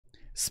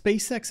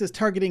SpaceX is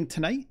targeting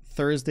tonight,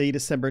 Thursday,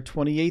 December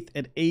 28th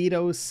at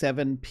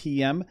 8:07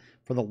 p.m.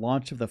 for the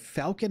launch of the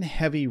Falcon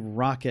Heavy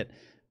rocket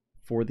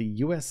for the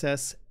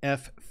USS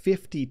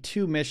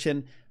F-52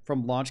 mission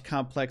from Launch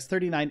Complex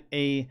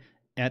 39A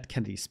at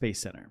Kennedy Space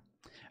Center.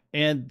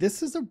 And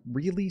this is a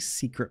really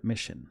secret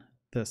mission.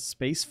 The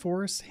Space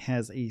Force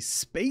has a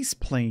space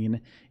plane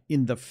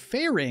in the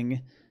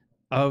fairing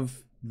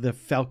of the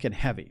Falcon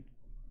Heavy.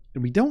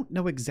 And we don't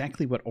know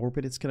exactly what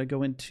orbit it's going to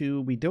go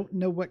into. We don't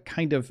know what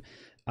kind of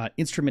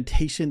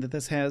instrumentation that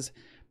this has,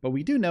 but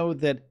we do know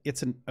that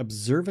it's an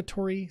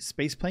observatory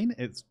space plane.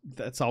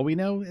 That's all we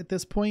know at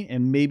this point,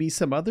 and maybe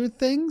some other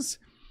things,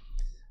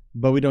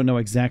 but we don't know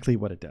exactly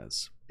what it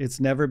does. It's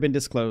never been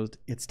disclosed.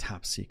 It's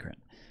top secret.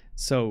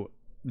 So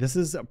this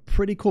is a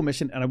pretty cool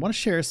mission, and I want to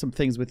share some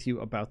things with you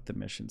about the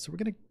mission. So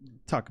we're going to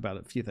talk about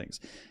a few things.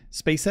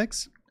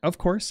 SpaceX, of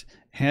course,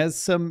 has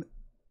some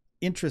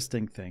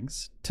interesting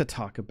things to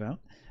talk about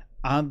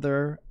on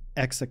their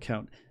X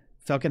account.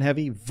 Falcon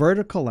Heavy,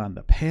 vertical on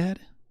the pad,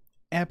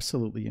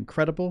 absolutely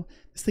incredible.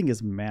 This thing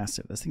is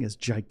massive. This thing is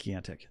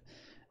gigantic.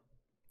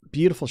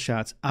 Beautiful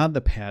shots on the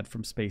pad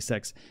from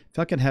SpaceX.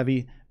 Falcon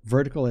Heavy,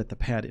 vertical at the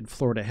pad in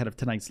Florida ahead of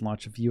tonight's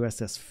launch of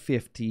USS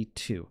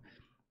 52.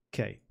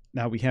 Okay,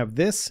 now we have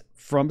this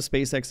from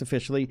SpaceX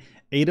officially,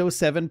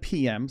 8:07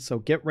 p.m. So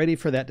get ready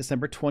for that,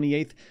 December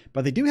 28th.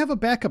 But they do have a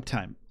backup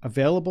time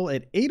available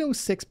at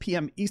 8:06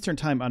 p.m. Eastern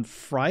Time on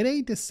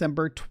Friday,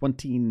 December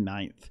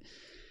 29th.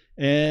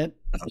 And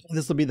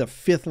this will be the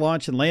fifth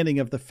launch and landing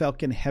of the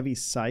Falcon Heavy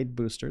side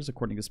boosters,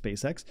 according to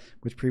SpaceX,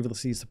 which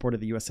previously supported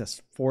the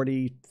USS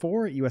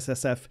 44,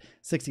 USSF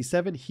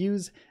 67,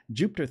 Hughes,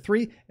 Jupiter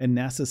 3, and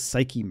NASA's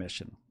Psyche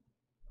mission.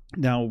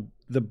 Now,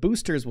 the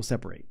boosters will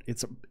separate.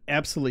 It's an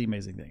absolutely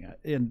amazing thing.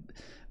 And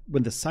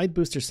when the side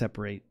boosters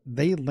separate,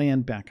 they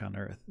land back on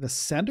Earth. The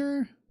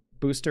center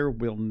booster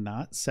will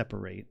not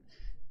separate,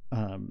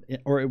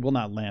 or it will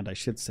not land, I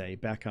should say,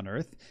 back on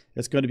Earth.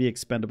 It's going to be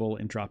expendable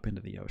and drop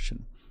into the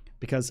ocean,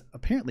 because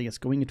apparently it's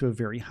going into a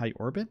very high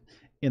orbit,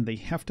 and they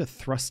have to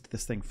thrust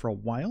this thing for a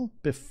while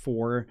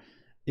before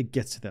it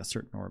gets to that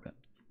certain orbit.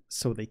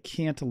 So they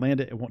can't land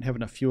it. It won't have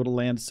enough fuel to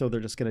land, so they're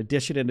just going to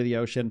dish it into the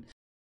ocean,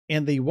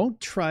 and they won't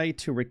try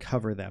to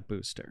recover that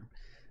booster.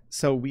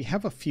 So we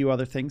have a few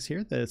other things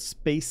here. The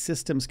Space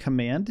Systems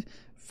Command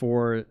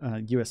for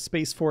U.S.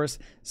 Space Force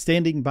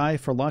standing by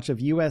for launch of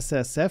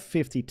USS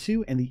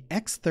F-52 and the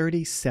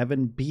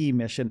X-37B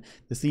mission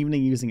this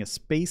evening using a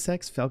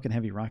SpaceX Falcon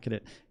Heavy rocket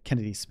at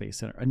Kennedy Space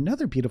Center.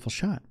 Another beautiful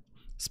shot.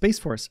 Space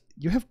Force,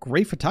 you have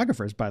great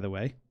photographers, by the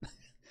way.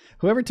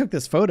 Whoever took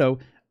this photo,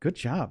 good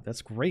job.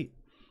 That's great.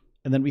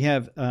 And then we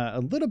have a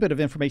little bit of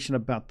information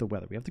about the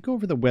weather. We have to go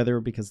over the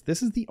weather because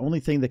this is the only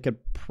thing that could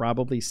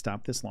probably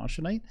stop this launch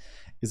tonight,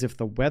 is if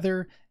the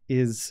weather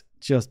is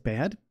just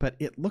bad, but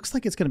it looks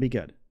like it's going to be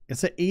good.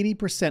 It's at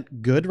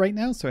 80% good right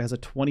now, so it has a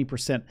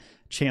 20%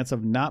 chance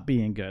of not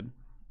being good.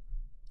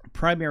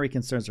 Primary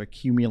concerns are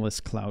cumulus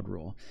cloud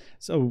rule.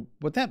 So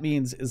what that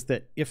means is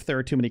that if there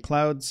are too many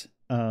clouds,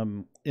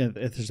 if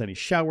there's any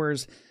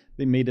showers,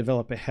 they may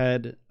develop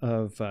ahead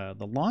of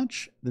the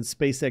launch. Then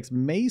SpaceX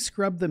may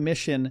scrub the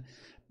mission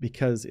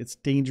because it's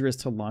dangerous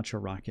to launch a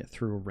rocket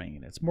through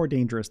rain. It's more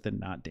dangerous than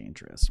not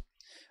dangerous.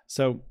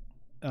 So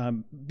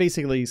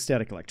basically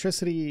static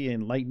electricity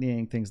and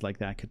lightning, things like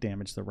that could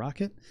damage the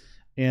rocket.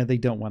 And they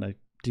don't want to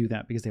do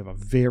that because they have a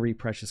very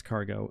precious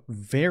cargo,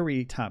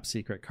 very top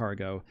secret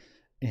cargo,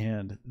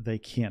 and they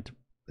can't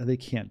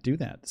do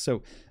that.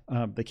 So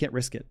they can't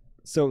risk it.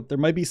 So there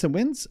might be some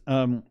winds,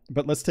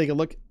 but let's take a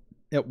look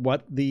at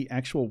what the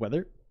actual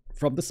weather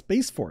from the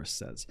Space Force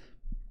says.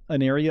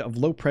 An area of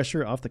low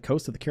pressure off the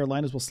coast of the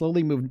Carolinas will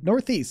slowly move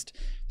northeast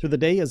through the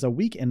day as a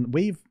weak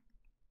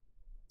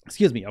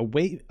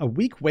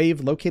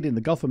wave located in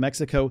the Gulf of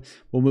Mexico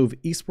will move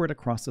eastward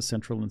across the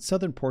central and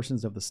southern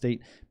portions of the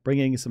state,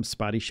 bringing some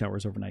spotty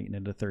showers overnight and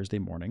into Thursday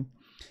morning.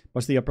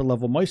 Much of the upper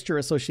level moisture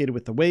associated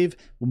with the wave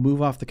will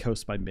move off the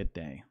coast by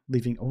midday,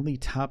 leaving only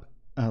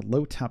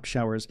low top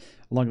showers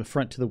along the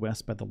front to the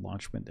west by the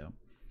launch window.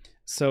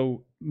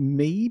 So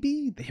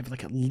maybe they have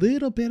like a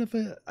little bit of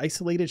an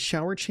isolated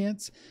shower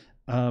chance,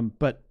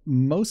 but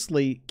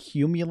mostly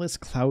cumulus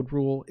cloud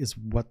rule is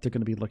what they're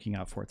going to be looking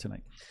out for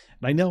tonight.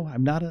 And I know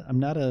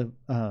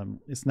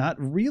it's not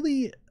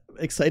really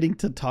exciting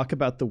to talk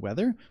about the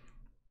weather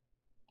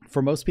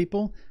for most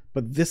people,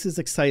 but this is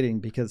exciting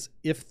because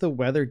if the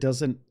weather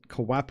doesn't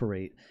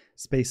cooperate,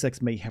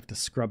 SpaceX may have to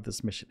scrub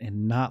this mission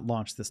and not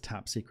launch this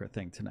top secret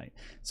thing tonight.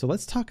 So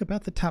let's talk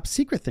about the top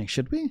secret thing,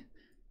 should we?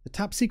 The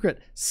top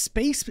secret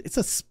space, it's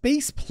a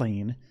space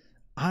plane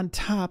on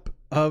top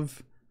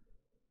of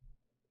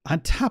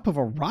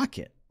a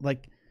rocket.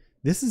 Like,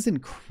 this is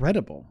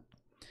incredible.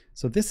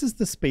 So this is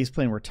the space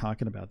plane we're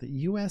talking about, the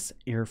U.S.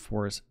 Air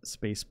Force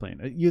space plane.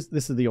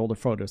 This is the older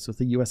photo, so it's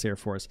the U.S. Air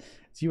Force.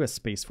 It's U.S.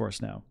 Space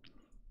Force now.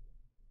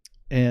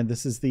 And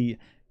this is the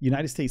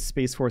United States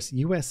Space Force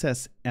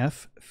USS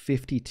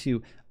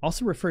F-52,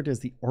 also referred to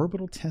as the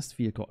Orbital Test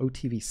Vehicle,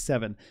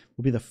 OTV-7,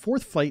 will be the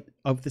fourth flight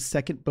of the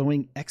second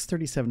Boeing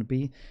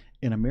X-37B,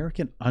 an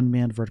American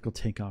unmanned vertical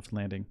takeoff,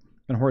 landing,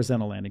 and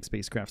horizontal landing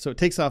spacecraft. So it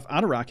takes off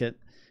on a rocket,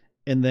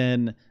 and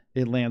then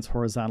it lands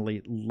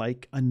horizontally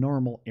like a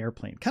normal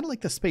airplane, kind of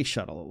like the space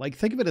shuttle. Like,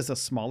 think of it as a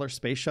smaller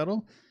space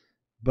shuttle,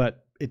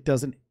 but it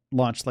doesn't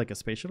launch like a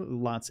space shuttle.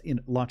 It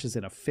launches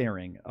in a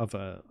fairing of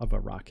a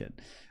rocket.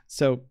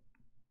 So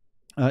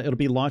it'll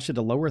be launched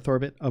into low Earth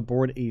orbit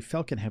aboard a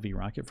Falcon Heavy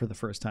rocket for the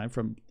first time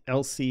from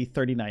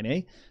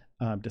LC-39A,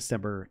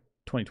 December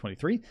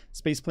 2023.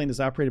 Spaceplane is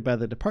operated by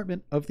the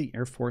Department of the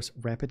Air Force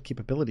Rapid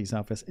Capabilities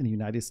Office in the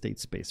United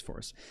States Space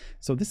Force.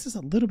 So this is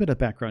a little bit of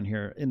background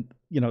here, and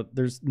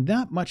there's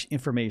not much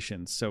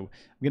information. So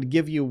I'm going to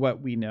give you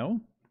what we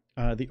know.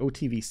 The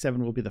OTV-7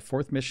 will be the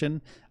fourth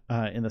mission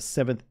in the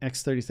seventh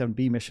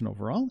X-37B mission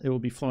overall. It will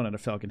be flown on a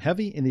Falcon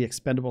Heavy in the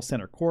expendable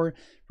center core,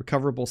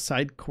 recoverable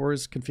side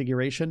cores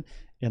configuration,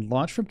 and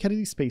launched from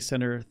Kennedy Space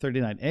Center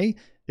 39A.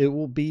 It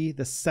will be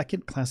the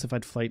second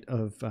classified flight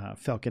of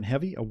Falcon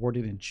Heavy,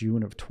 awarded in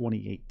June of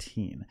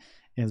 2018,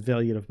 and is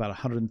valued at about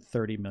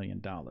 $130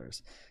 million.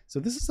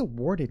 So this is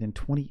awarded in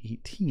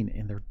 2018,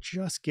 and they're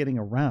just getting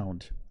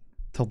around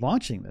to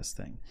launching this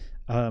thing.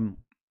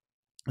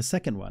 The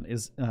second one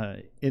is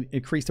it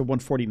increased to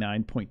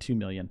 $149.2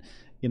 million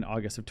in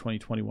August of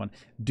 2021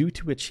 due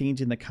to a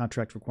change in the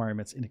contract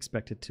requirements and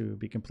expected to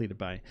be completed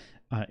by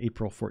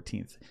April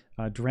 14th.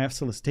 Draft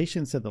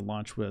solicitation said the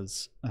launch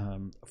was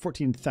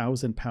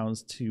 14,000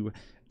 pounds to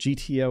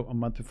GTO. A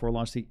month before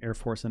launch, the Air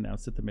Force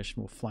announced that the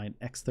mission will fly an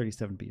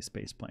X-37B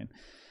spaceplane.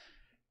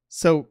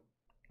 So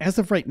as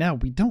of right now,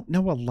 we don't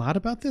know a lot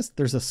about this.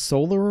 There's a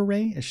solar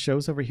array. It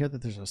shows over here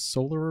that there's a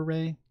solar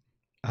array.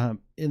 And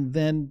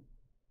then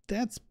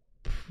that's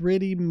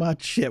pretty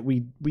much it.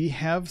 We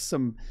have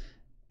some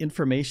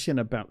information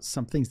about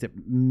some things that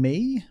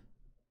may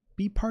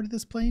be part of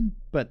this plane,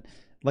 but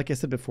like I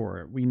said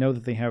before, we know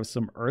that they have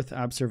some Earth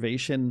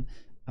observation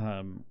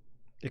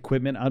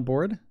equipment on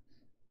board,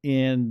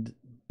 and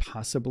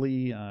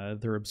possibly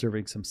they're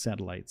observing some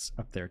satellites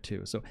up there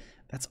too. So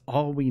that's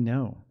all we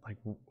know. Like,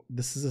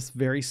 this is a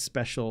very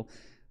special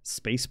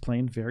space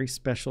plane, very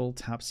special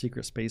top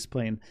secret space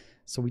plane.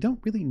 So we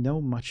don't really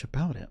know much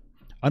about it.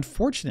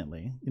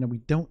 Unfortunately, we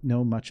don't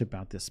know much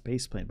about this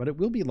space plane, but it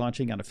will be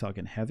launching on a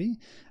Falcon Heavy,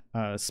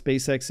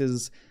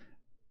 SpaceX's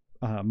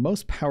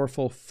most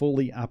powerful,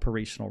 fully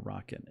operational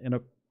rocket. And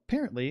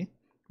apparently,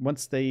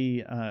 once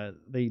they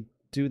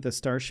do the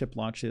Starship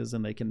launches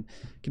and they can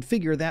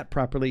configure that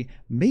properly,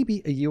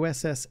 maybe a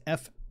USS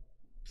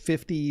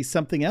F-50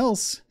 something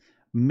else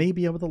may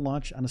be able to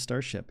launch on a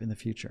Starship in the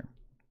future.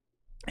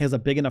 It has a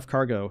big enough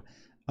cargo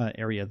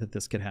area that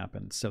this could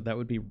happen. So that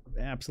would be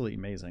absolutely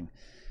amazing.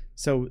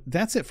 So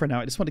that's it for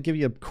now. I just want to give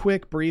you a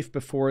quick brief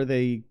before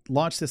they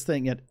launch this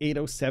thing at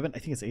 8:07. I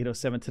think it's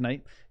 8:07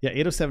 tonight. Yeah,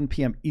 8:07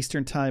 p.m.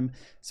 Eastern time.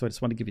 So I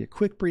just want to give you a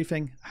quick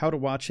briefing, how to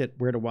watch it,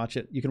 where to watch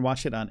it. You can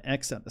watch it on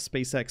X at the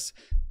SpaceX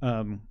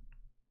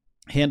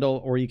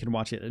handle, or you can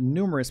watch it in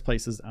numerous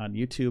places on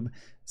YouTube.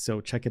 So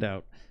check it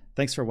out.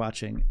 Thanks for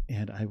watching,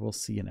 and I will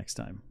see you next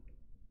time.